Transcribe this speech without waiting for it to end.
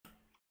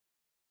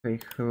Okay,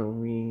 hello,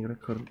 we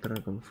record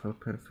Dragonfall,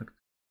 perfect.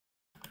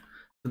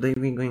 Today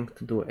we're going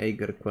to do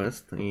Ager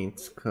quest.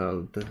 It's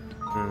called... the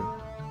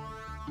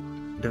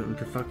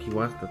fuck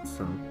was that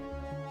song?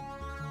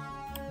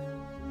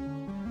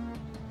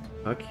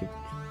 Fuck you,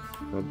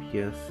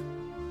 obvious.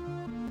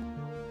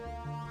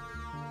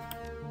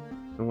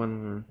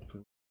 One moment,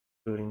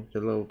 during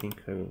the loading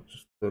I will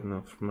just turn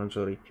off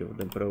majority of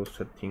the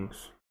browser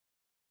things.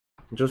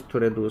 Just to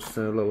reduce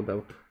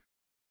loadout.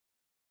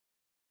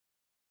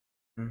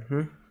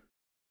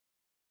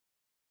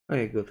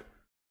 Okay, good.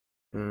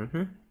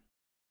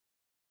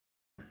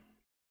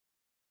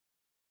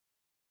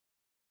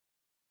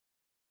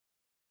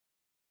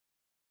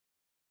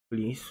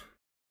 Please.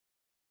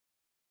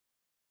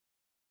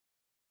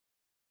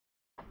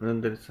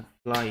 And there's a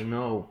fly,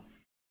 no.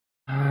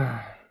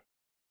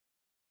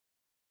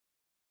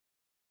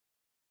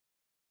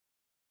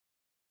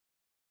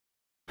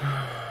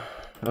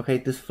 Okay,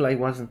 this fly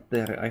wasn't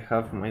there. I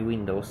have my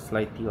window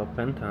slightly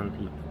opened and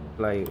it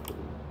fly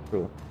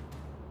through.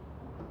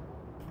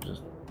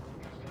 Just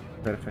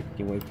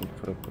perfectly waiting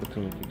for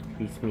opportunity to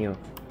piss me off.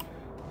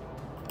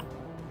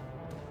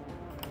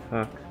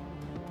 Fuck.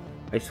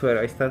 I swear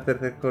I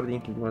started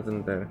recording, it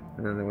wasn't there.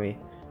 Anyway,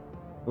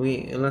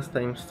 we last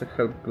time to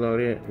help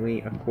Glory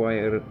we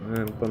acquire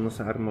bonus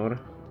armor.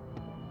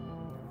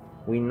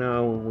 We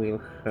now will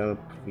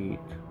help with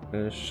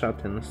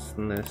Shatten's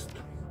Nest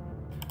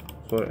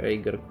for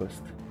Ager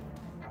quest.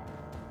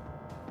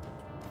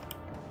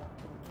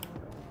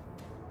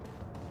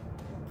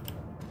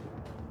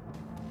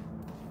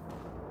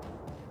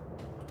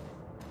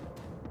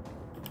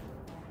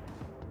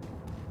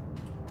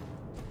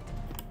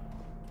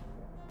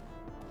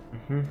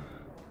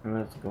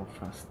 Let's go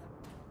fast.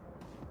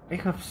 I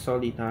have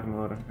solid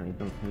armor, I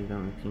don't need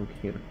anything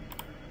here.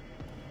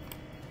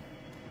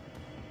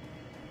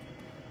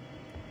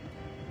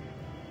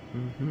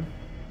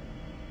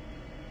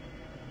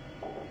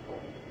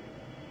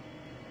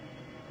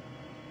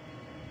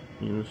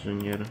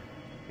 Engineer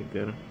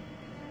figure.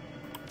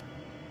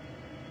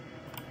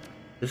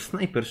 The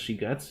sniper she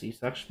gets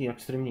is actually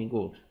extremely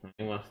good.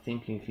 I was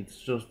thinking it's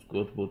just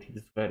good, but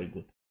it's very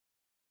good.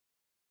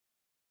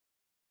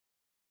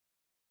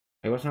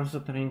 I was also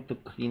trying to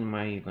clean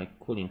my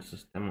cooling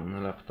system on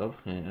a laptop.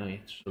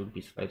 It should be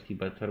slightly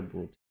better,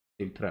 but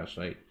still trash.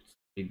 I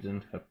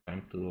didn't have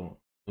time to,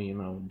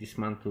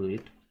 dismantle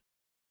it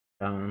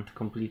and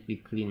completely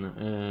clean,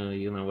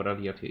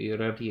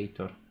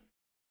 radiator.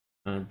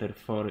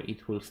 Therefore,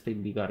 it will still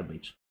be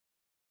garbage.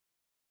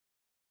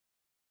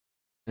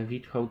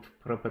 Without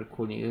proper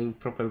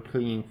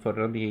cleaning for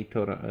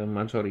radiator,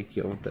 majority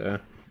of the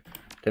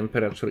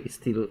temperature is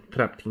still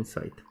trapped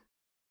inside.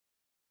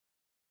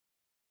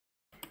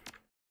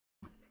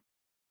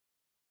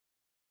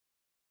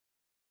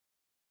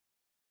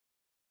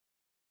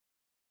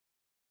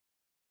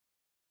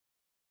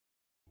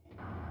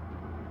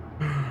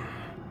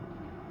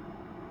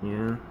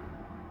 Yeah.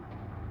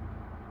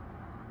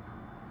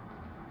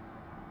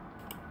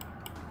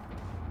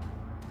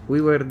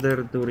 We were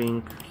there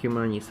during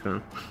Humanis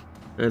run.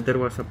 There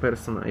was a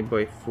person I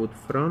buy food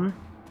from,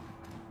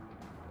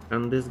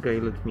 and this guy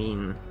let me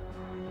in.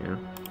 Yeah.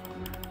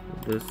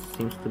 This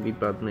seems to be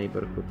bad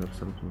neighborhood or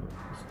something like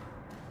this.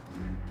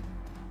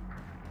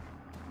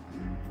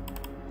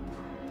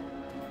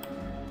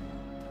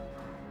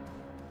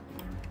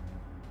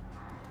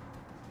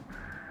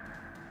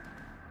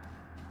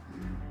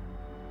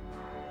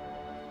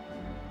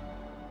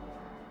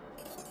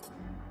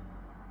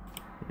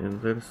 And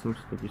there seems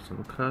to be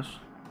some cash.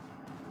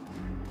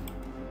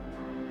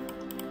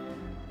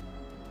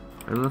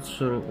 I'm not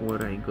sure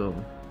where I go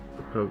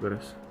to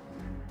progress.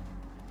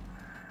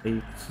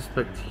 I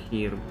suspect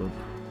here, but...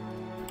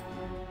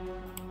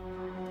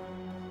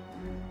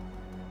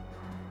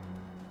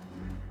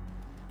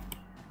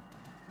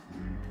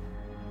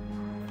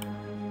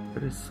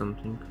 there is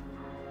something.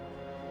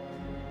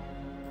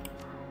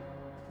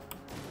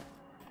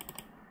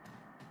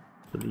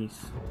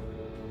 Please.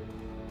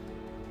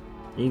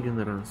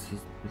 Ignorance is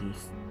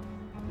bliss.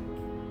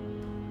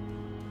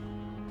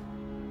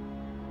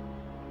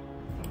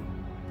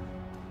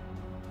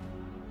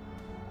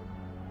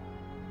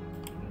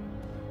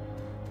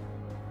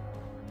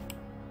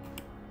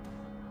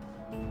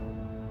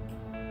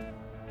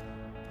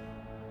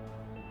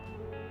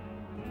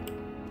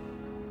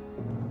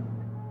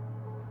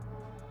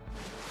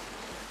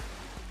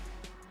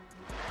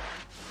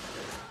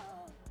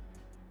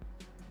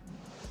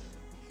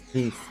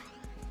 Please.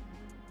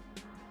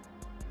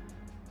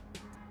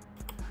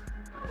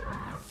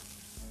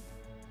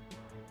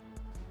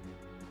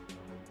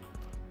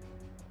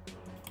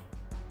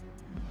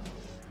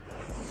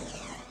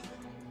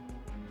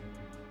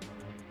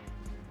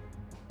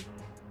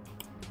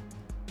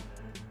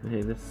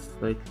 Okay, this is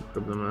slightly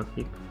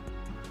problematic,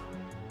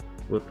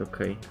 but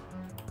okay.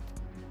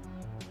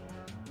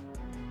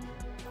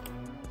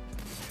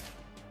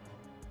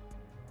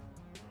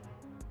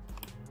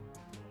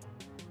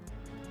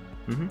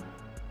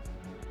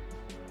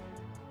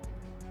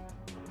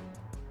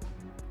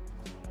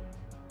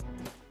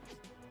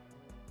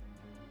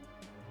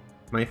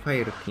 My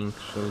fire king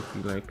should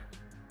be like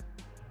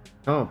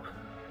top.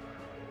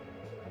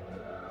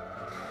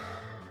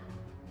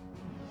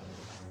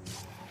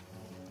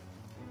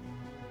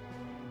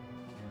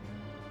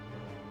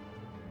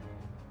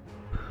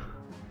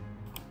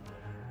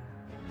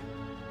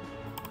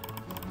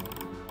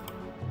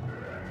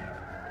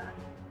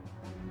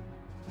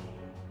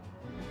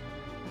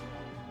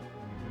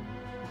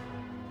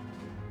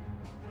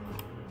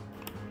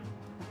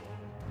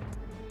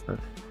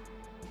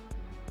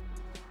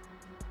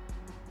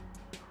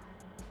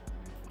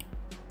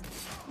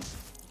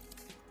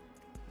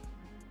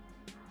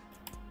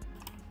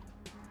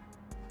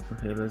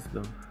 Okay, let's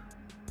go.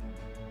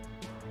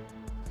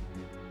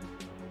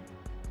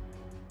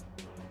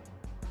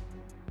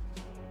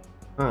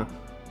 Oh,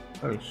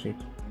 holy shit.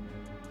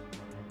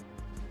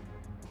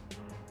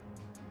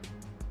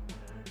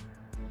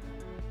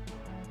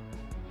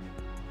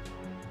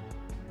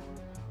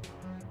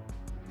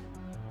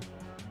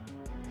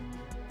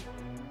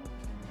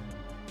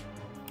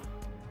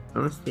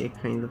 Honestly, I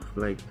kind of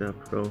like the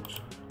approach.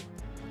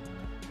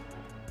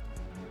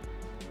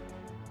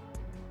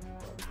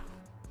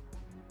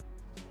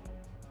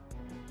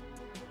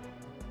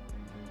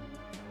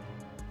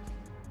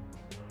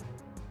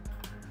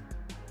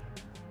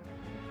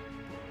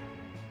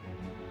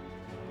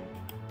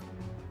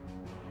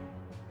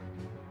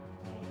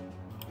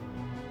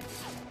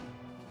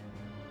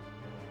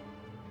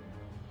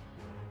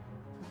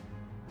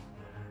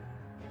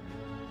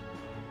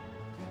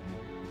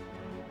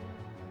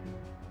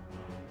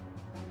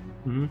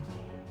 Hmm.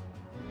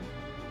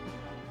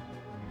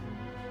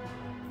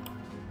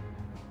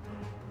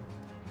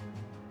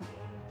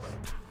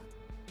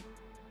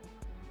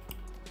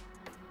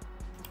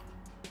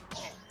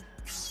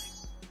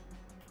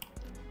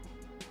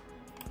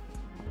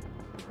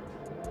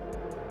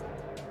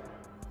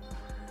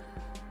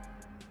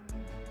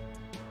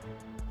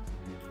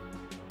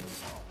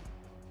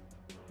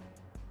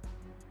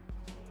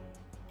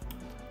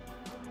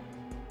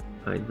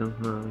 I don't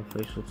know if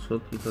I should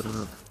shoot it or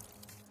not.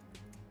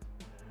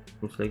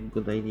 Seems like a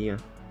good idea.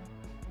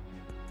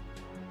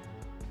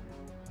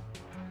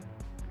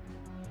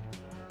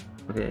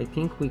 Okay, I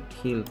think we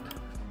killed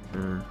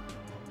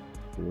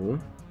two.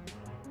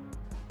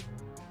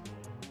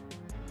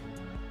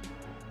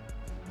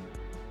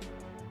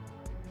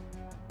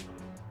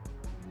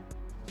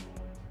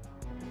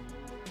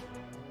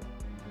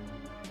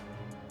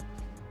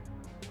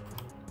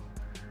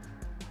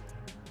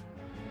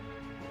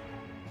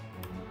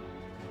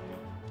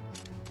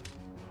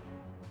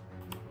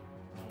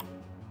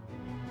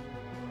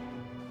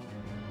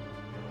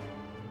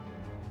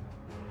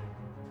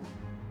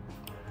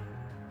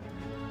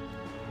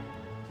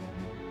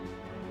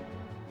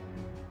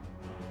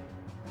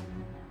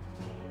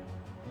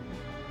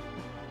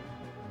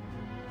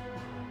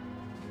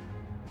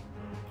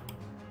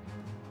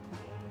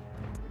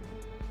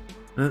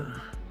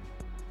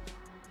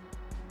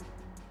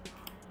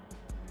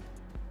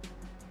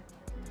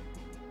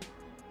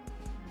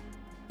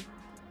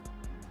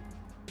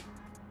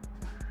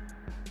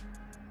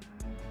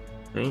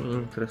 Okay,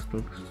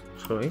 interesting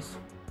choice.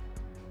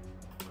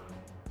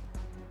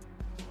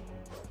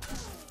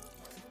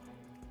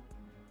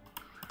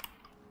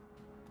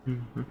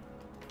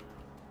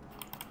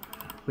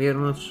 We are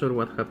not sure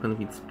what happened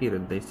with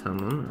Spirit they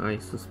summon. I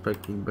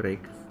suspect it break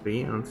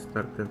free and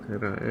started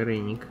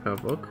raining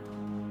havoc.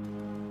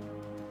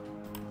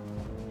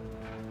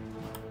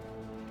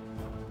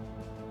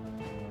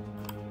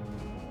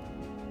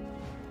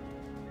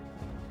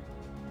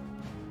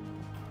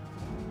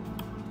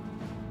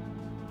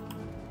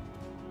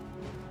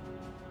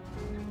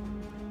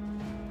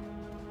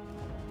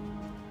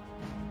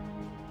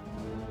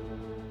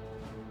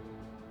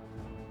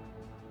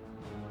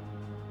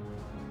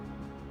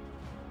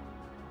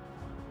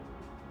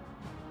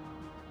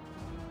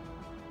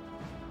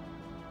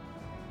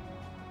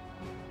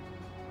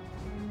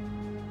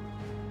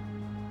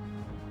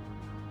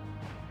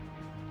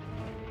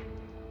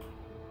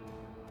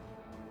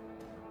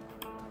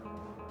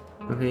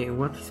 Okay,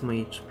 what is my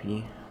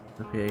HP?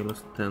 Okay, I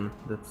lost 10.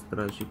 That's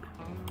tragic.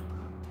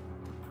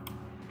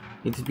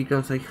 It's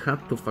because I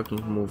had to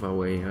fucking move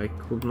away. I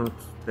could not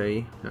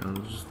stay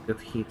and just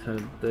get hit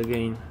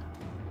again.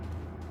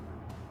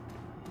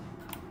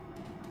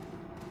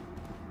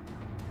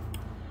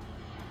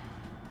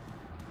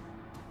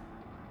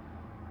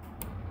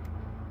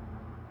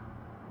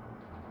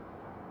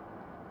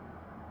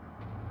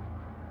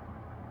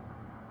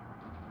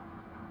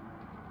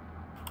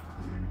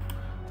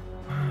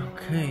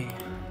 Okay.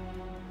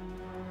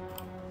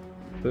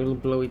 We'll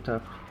blow it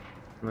up.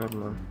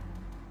 Normal.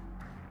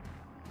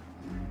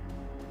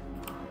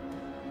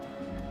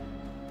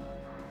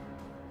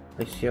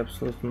 I see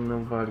absolutely no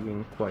value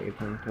in Quiet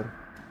Enter.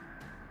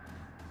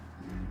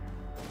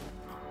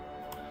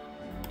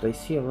 But I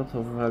see a lot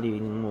of value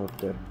in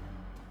Murder.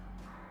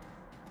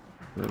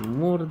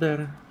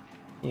 Murder?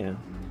 Yeah,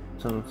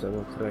 sounds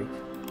about right.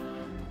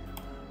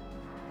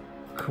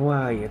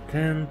 Quiet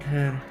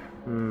Enter?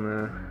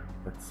 Nah,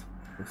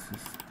 this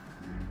is...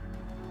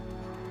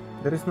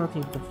 There is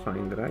nothing to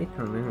find, right?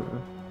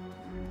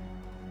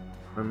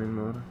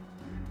 Anymore.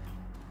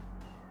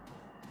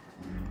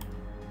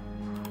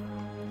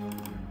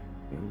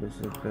 Okay, this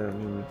is the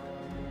limit.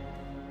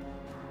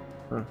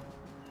 Ah,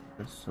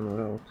 there's some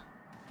road.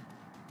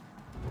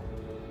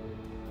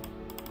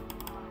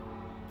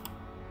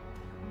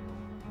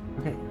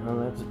 Okay, now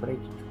let's break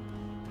it.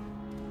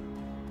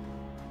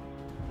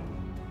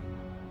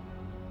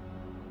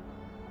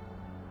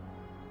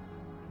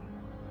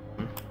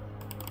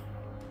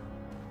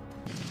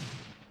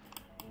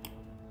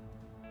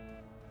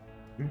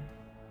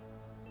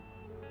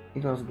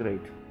 It was great.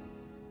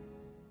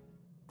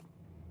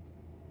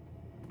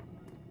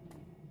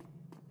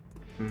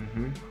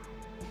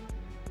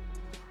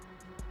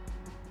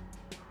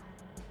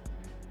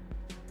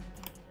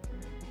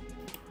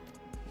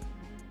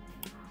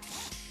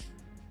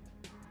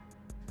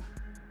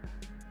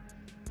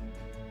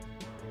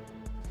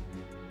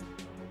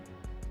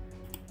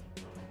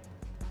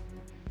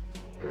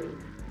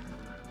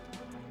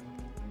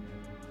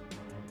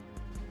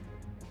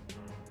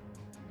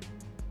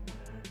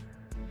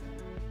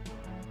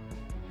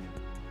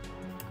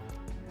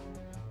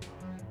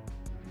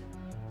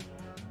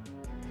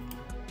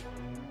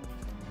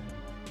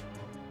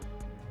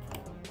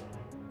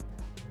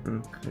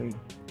 Okay.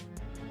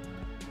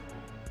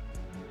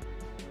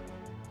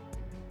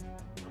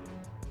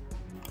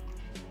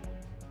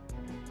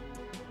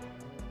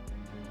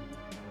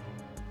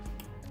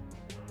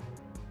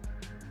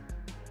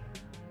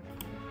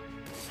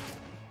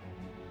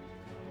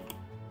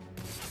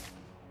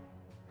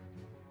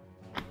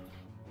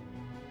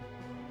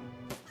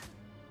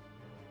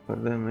 For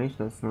damage,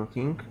 that's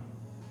nothing.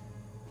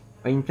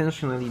 I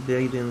intentionally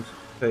didn't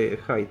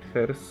hide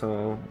her,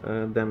 so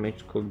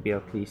damage could be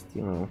at least,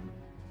 you know,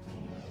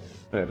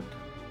 hurt.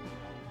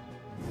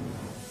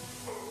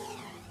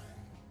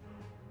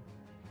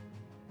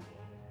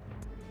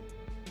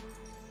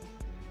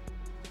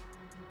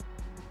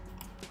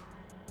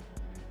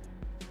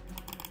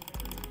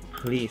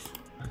 Please,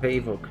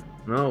 Havoc,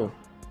 no.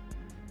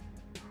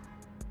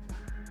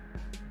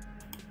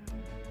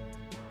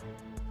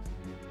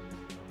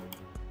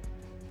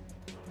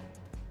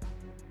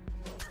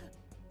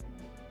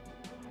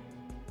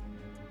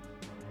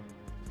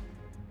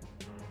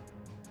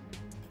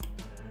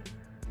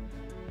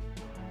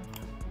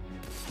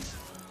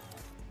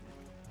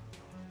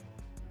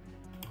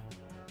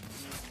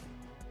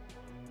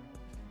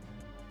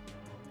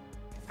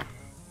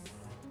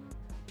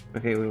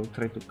 Okay, we'll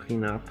try to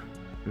clean up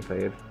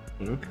entire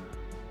thing.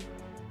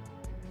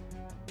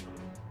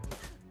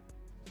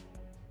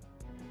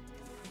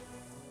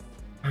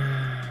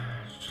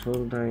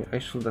 Should I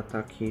should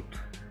attack it.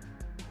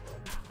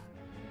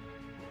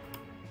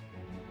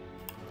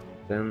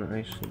 Then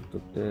I should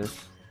do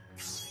this.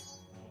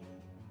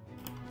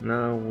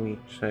 Now we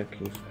check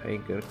if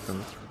Ager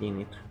can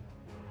clean it.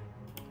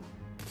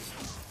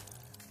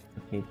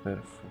 Okay,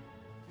 perfect.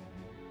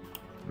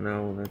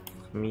 Now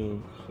let me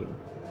heal.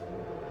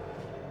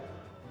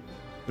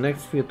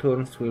 Next few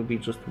turns will be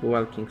just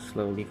walking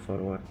slowly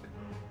forward.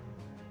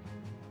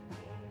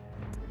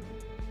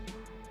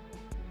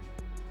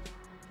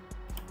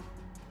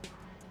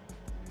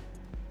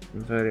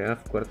 Very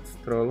awkward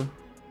stroll.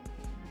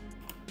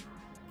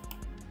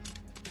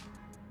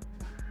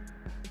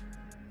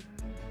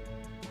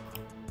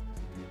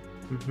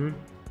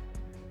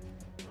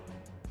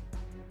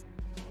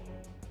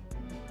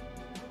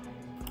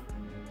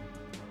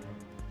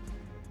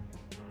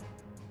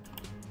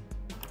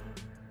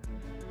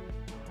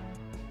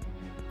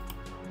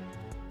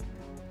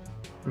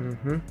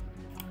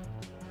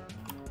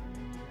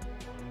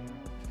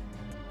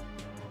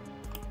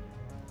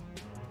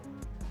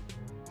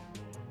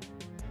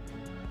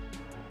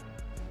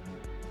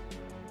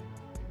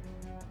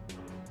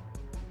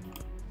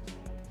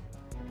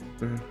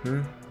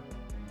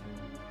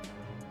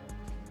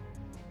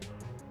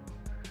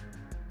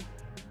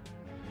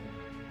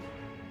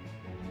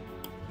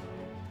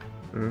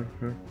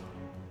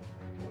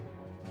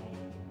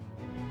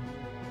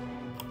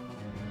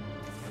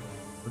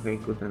 Okay,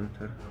 good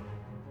enter.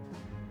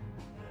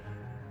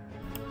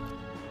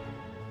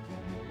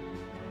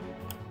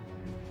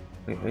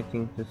 Okay, I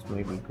think this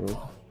might be good.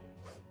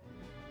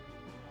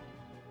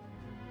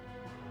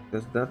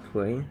 Because that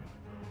way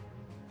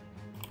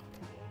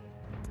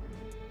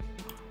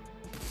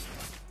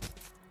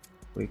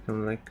we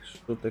can like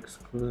shoot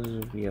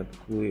exclusively at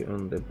GUI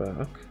on the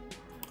back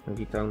and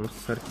it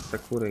almost perfect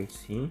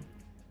accuracy.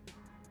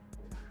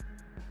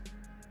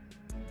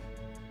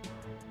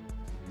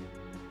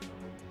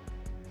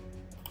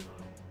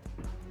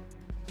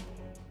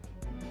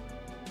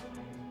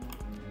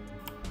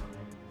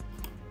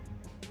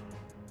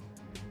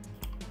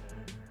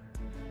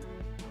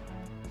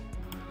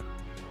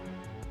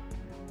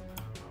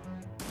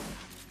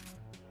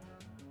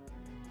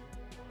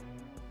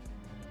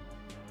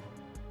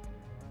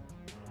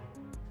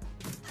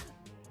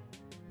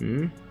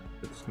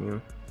 That's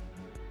new.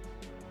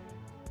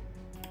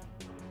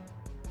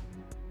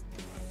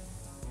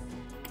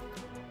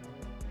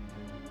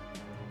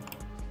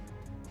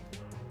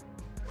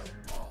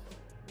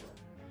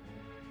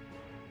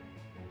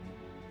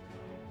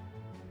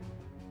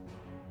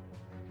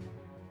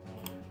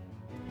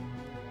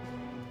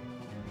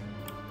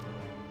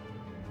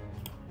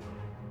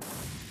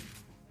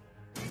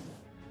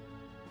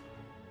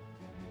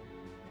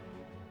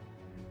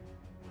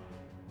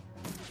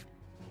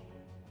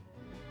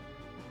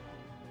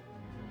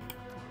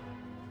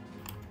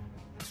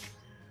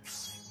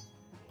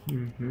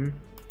 Mm-hmm.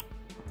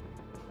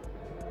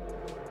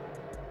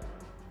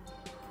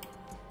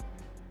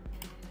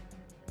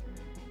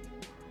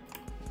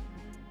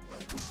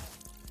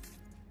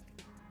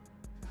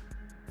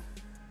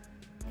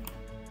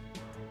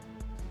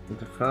 What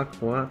the fuck?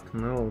 What?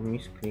 No,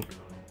 misclick.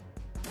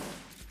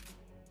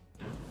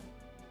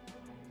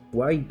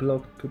 Why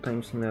blocked 2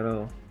 times in a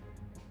row?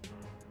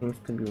 Seems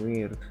to be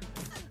weird.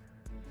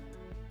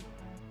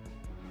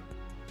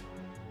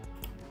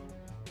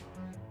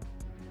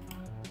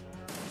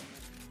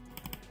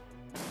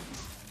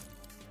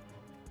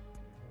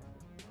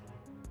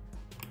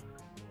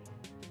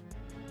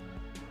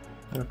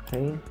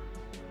 Okay,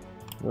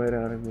 where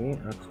are we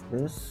at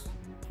this?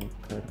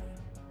 Okay.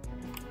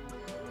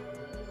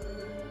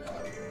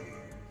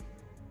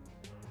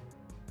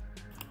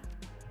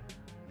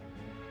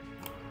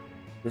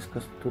 This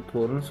costs 2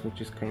 turns,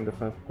 which is kind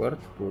of awkward,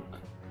 but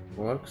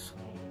works.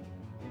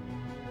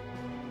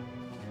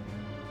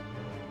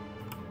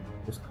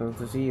 This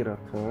costs 0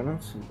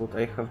 turns, but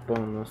I have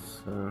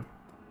bonus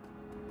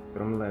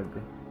from leg.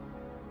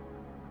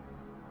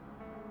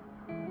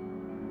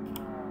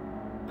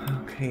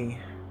 Okay.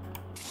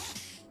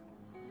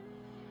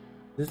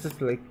 This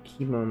is like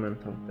key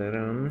moment of the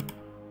run.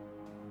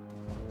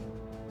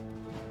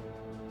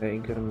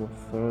 Tiger move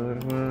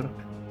forward.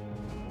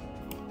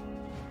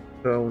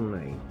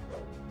 Pronate.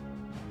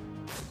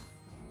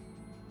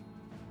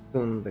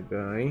 Stun the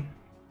guy.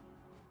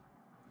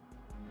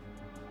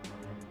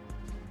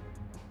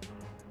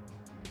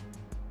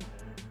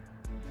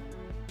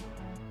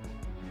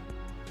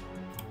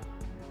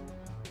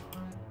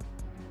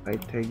 I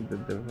take the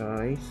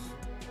device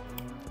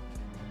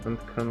and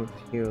cannot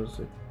use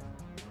it.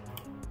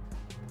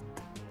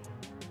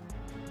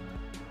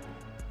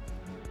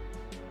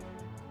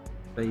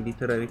 I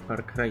literally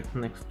park right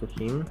next to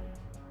him.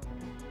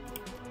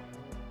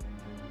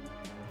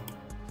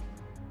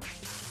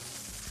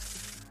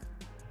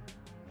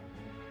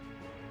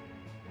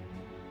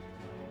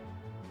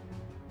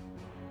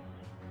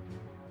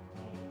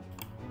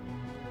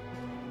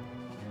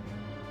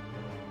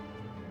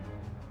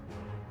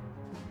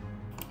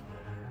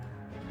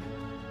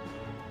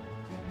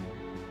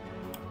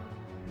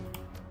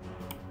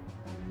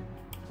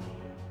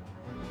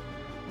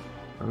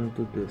 And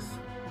do this.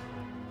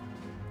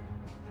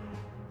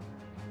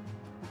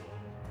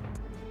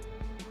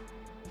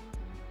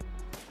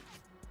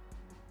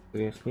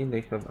 Seriously,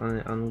 they have an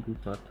angle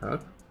to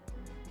attack.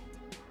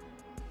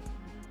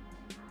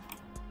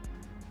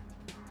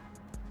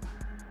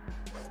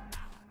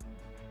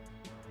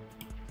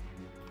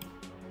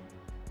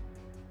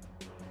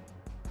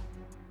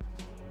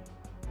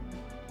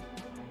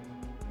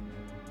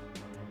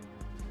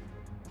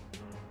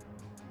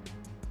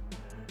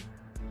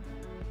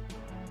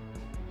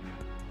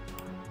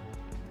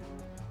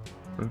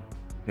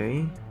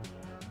 Okay,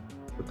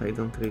 but I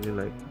don't really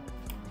like it.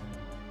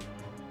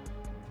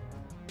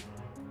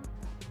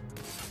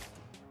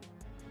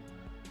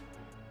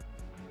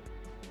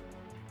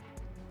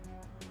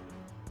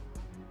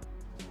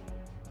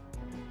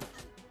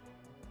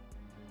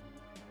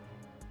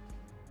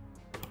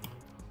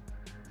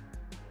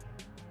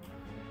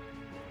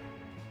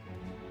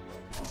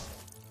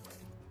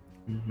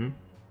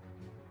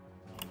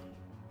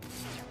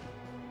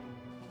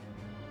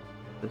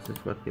 This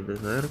is what you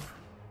deserve.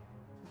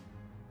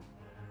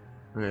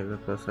 Okay,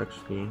 that was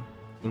actually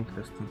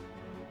interesting.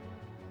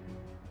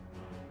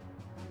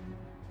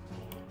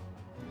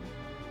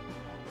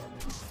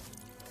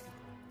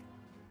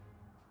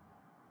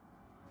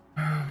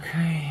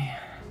 Okay.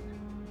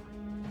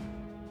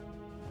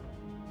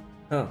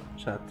 So,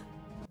 chat.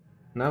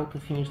 Now to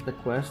finish the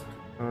quest,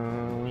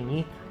 we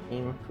need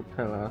him to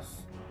tell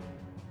us.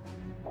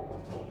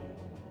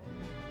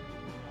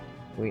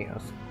 We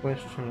ask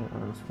question,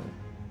 answer.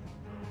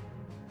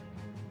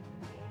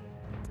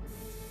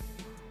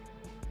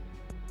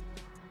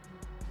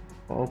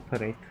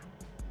 Cooperate.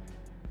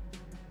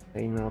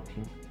 Say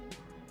nothing.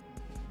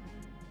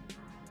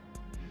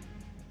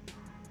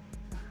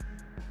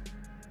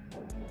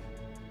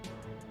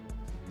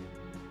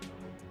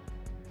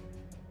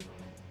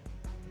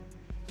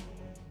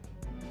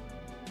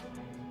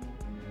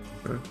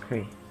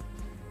 Okay.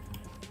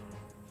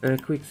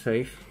 Quick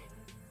save.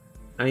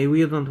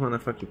 We don't wanna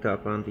fuck it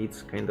up, and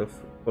it's kind of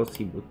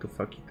possible to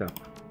fuck it up.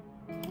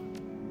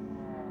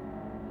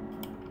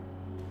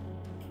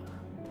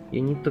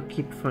 You need to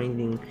keep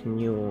finding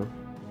new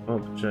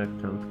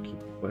object and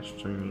keep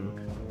questioning.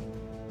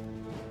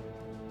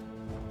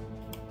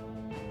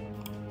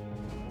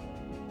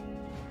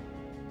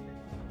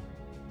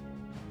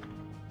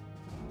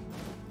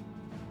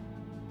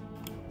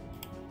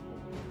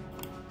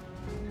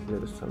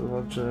 There's a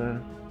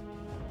lodger.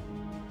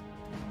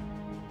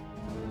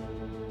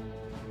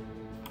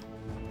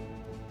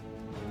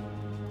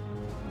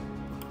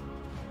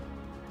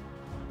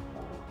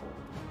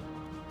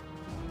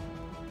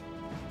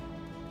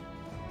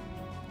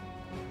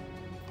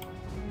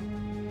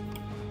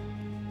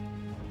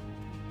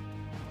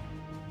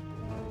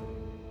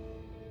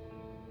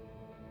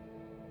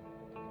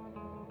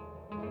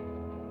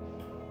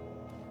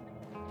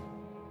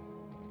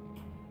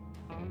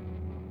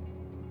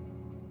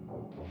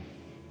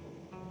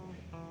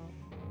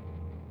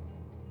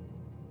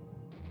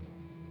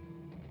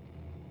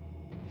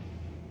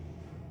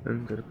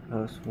 Enter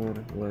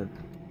password with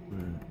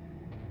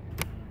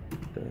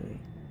day.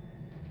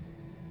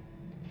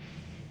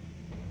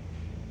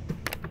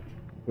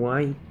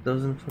 Why it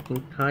doesn't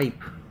fucking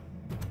type?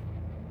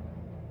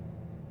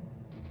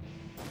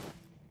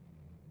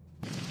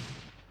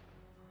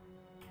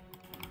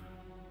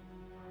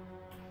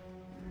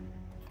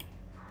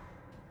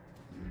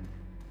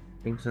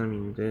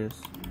 Examine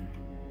this.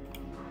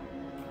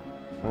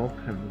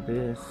 Open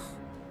this.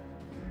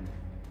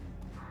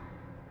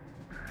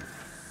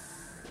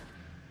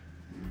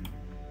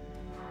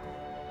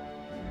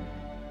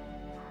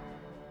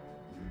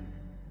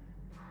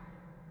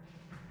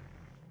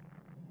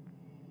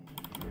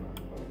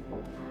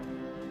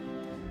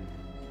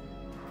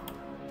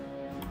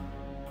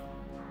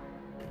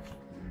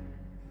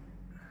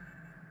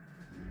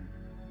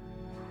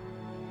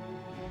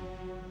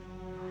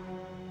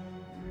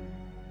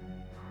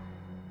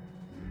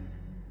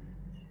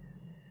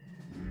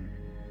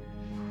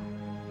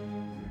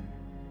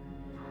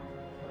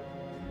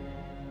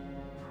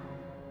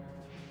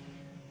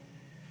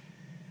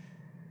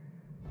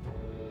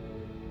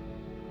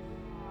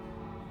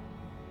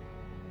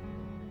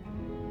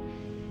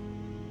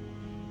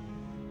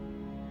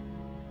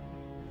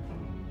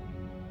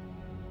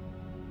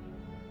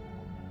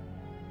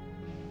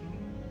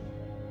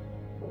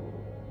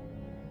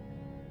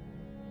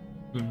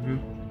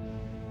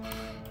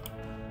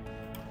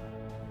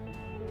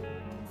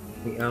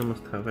 We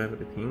almost have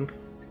everything.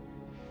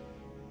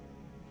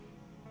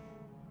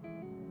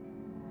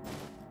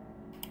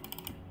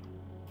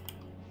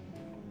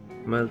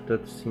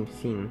 Melted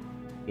Sin.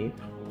 Okay.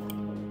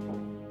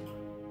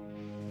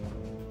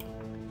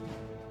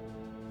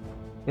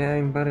 Yeah,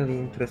 I'm barely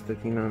interested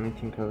in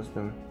anything else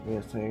than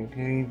yes, I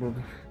agree, but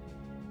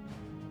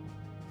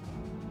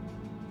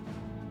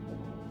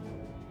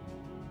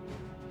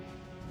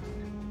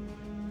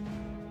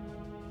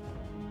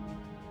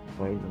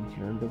why don't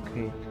you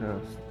educate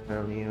us,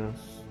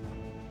 Elias,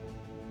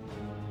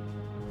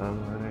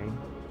 Valorine?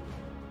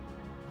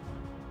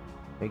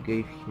 I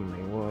gave him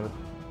my word.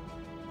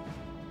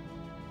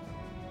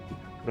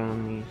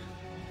 Promise.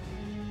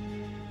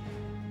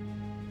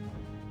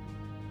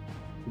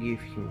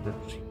 Give him the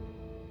tree.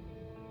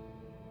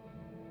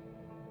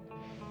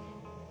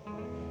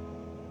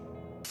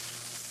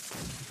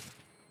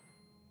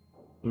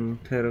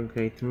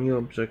 Interrogate. New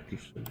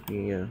objective should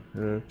be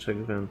check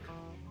vent.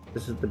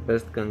 This is the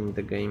best gun in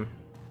the game.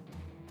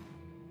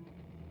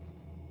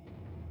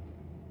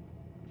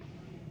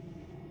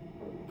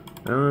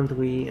 And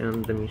we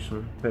end the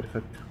mission.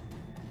 Perfect.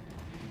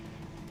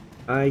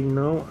 I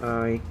know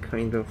I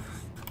kind of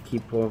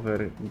skip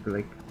over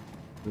like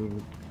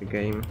the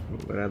game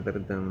rather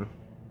than,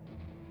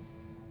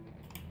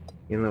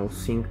 you know,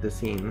 sink the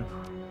scene.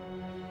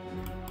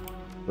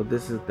 But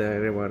this is the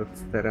reward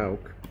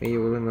Sterauk.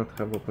 You will not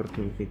have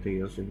opportunity to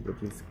use it, but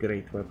it's a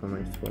great weapon,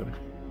 I swear.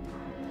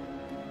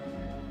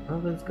 Oh,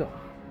 let's go.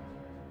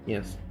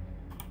 Yes.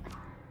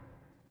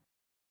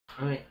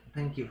 Alright,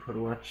 thank you for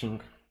watching.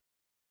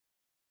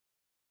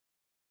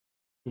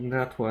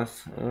 That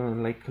was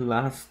like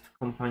last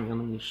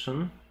companion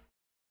mission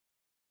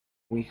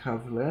we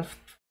have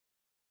left.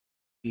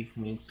 Give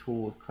me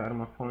 2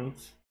 karma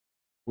points,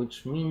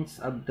 which means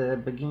at the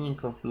beginning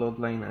of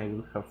Bloodline I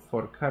will have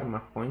 4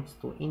 karma points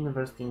to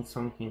invest in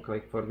something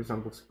like, for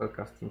example,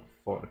 spellcasting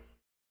 4.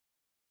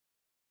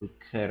 We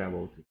care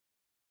about it.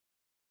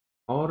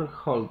 Or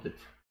hold it.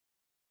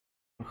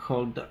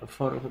 Hold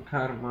for the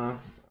karma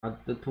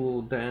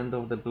to the end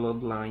of the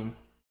Bloodline.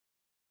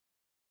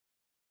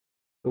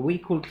 We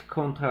could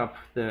count up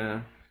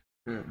the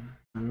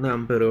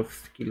number of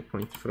skill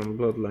points from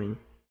Bloodline.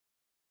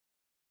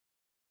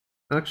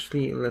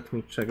 Actually, let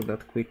me check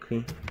that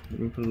quickly.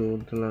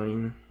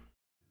 Bloodline.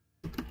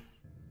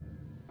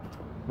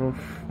 Oh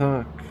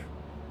fuck.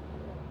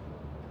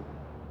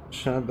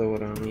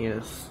 Shadowrun,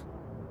 yes.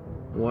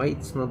 Why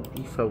it's not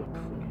default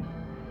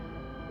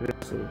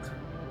result?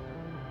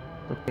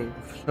 Okay,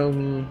 show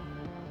me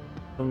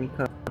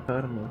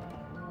karma.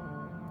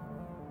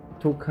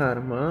 2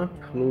 karma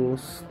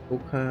plus 2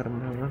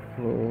 karma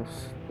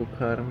plus 2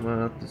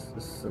 karma, this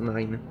is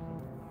 9.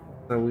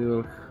 So we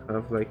will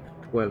have like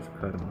 12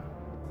 karma.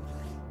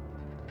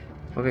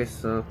 Okay,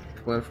 so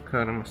 12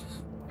 karma.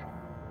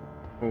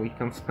 We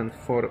can spend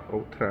 4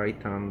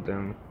 outright and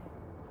then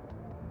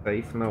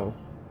save. No.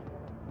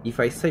 If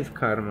I save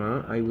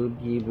karma, I will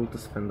be able to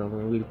spend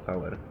on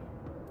willpower,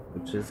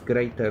 which is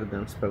greater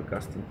than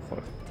spellcasting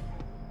 4.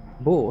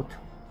 But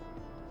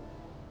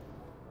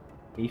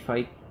if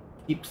I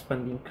keep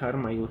spending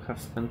karma, I will have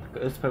spent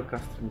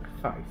spellcasting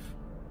 5,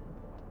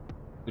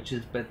 which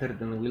is better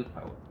than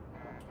willpower.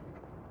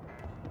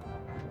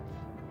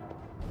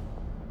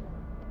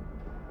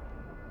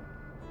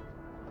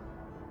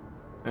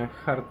 A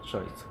hard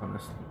choice,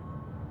 honestly.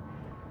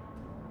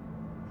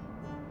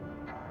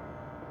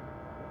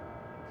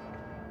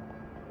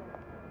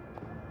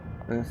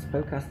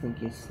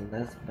 Spellcasting is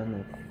less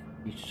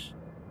beneficial.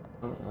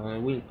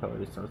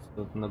 Willpower is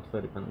also not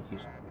very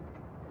beneficial.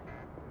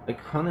 Like,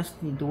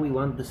 honestly, do we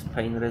want this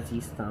pain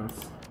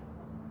resistance?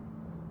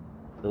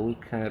 So we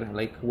care,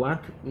 like,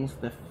 what is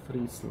the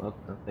free slot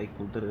that I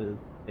could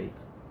take?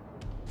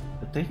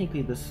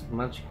 Technically this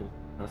magical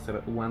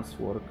answer once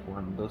work,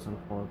 one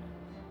doesn't work.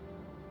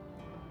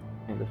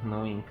 Kind of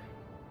annoying.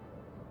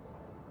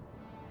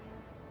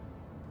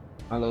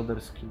 All other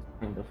skills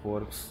kind of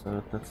works,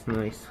 that's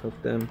nice of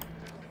them.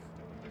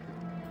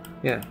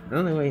 Yeah,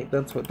 anyway,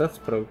 that's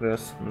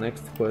progress.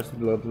 Next quest,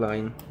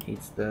 Bloodline,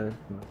 it's the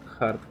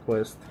hard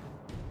quest.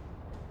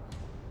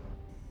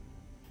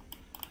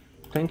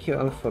 Thank you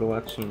all for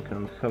watching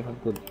and have a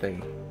good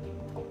day.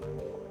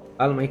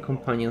 All my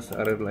companions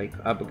are like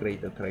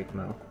upgraded right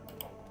now.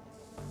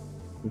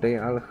 They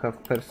all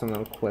have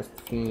personal quest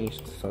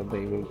finished, so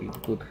they will be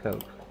good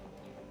help.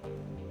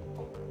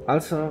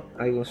 Also,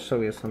 I will show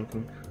you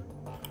something.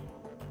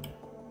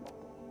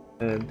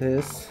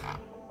 The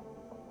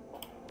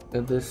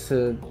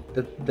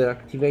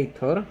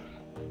activator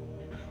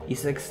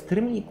is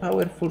extremely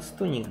powerful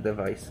stunning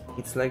device.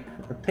 It's like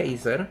a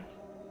taser,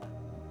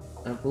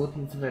 but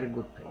it's very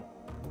good.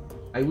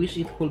 I wish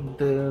it could,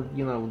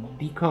 you know,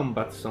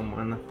 decombat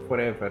someone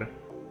forever,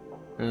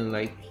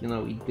 like, you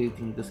know, it did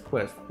in this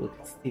quest, but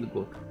it's still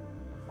good.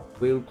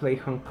 We'll play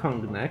Hong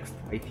Kong next,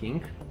 I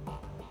think,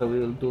 so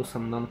we'll do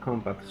some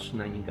non-combat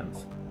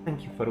shenanigans.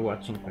 Thank you for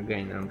watching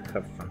again and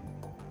have fun.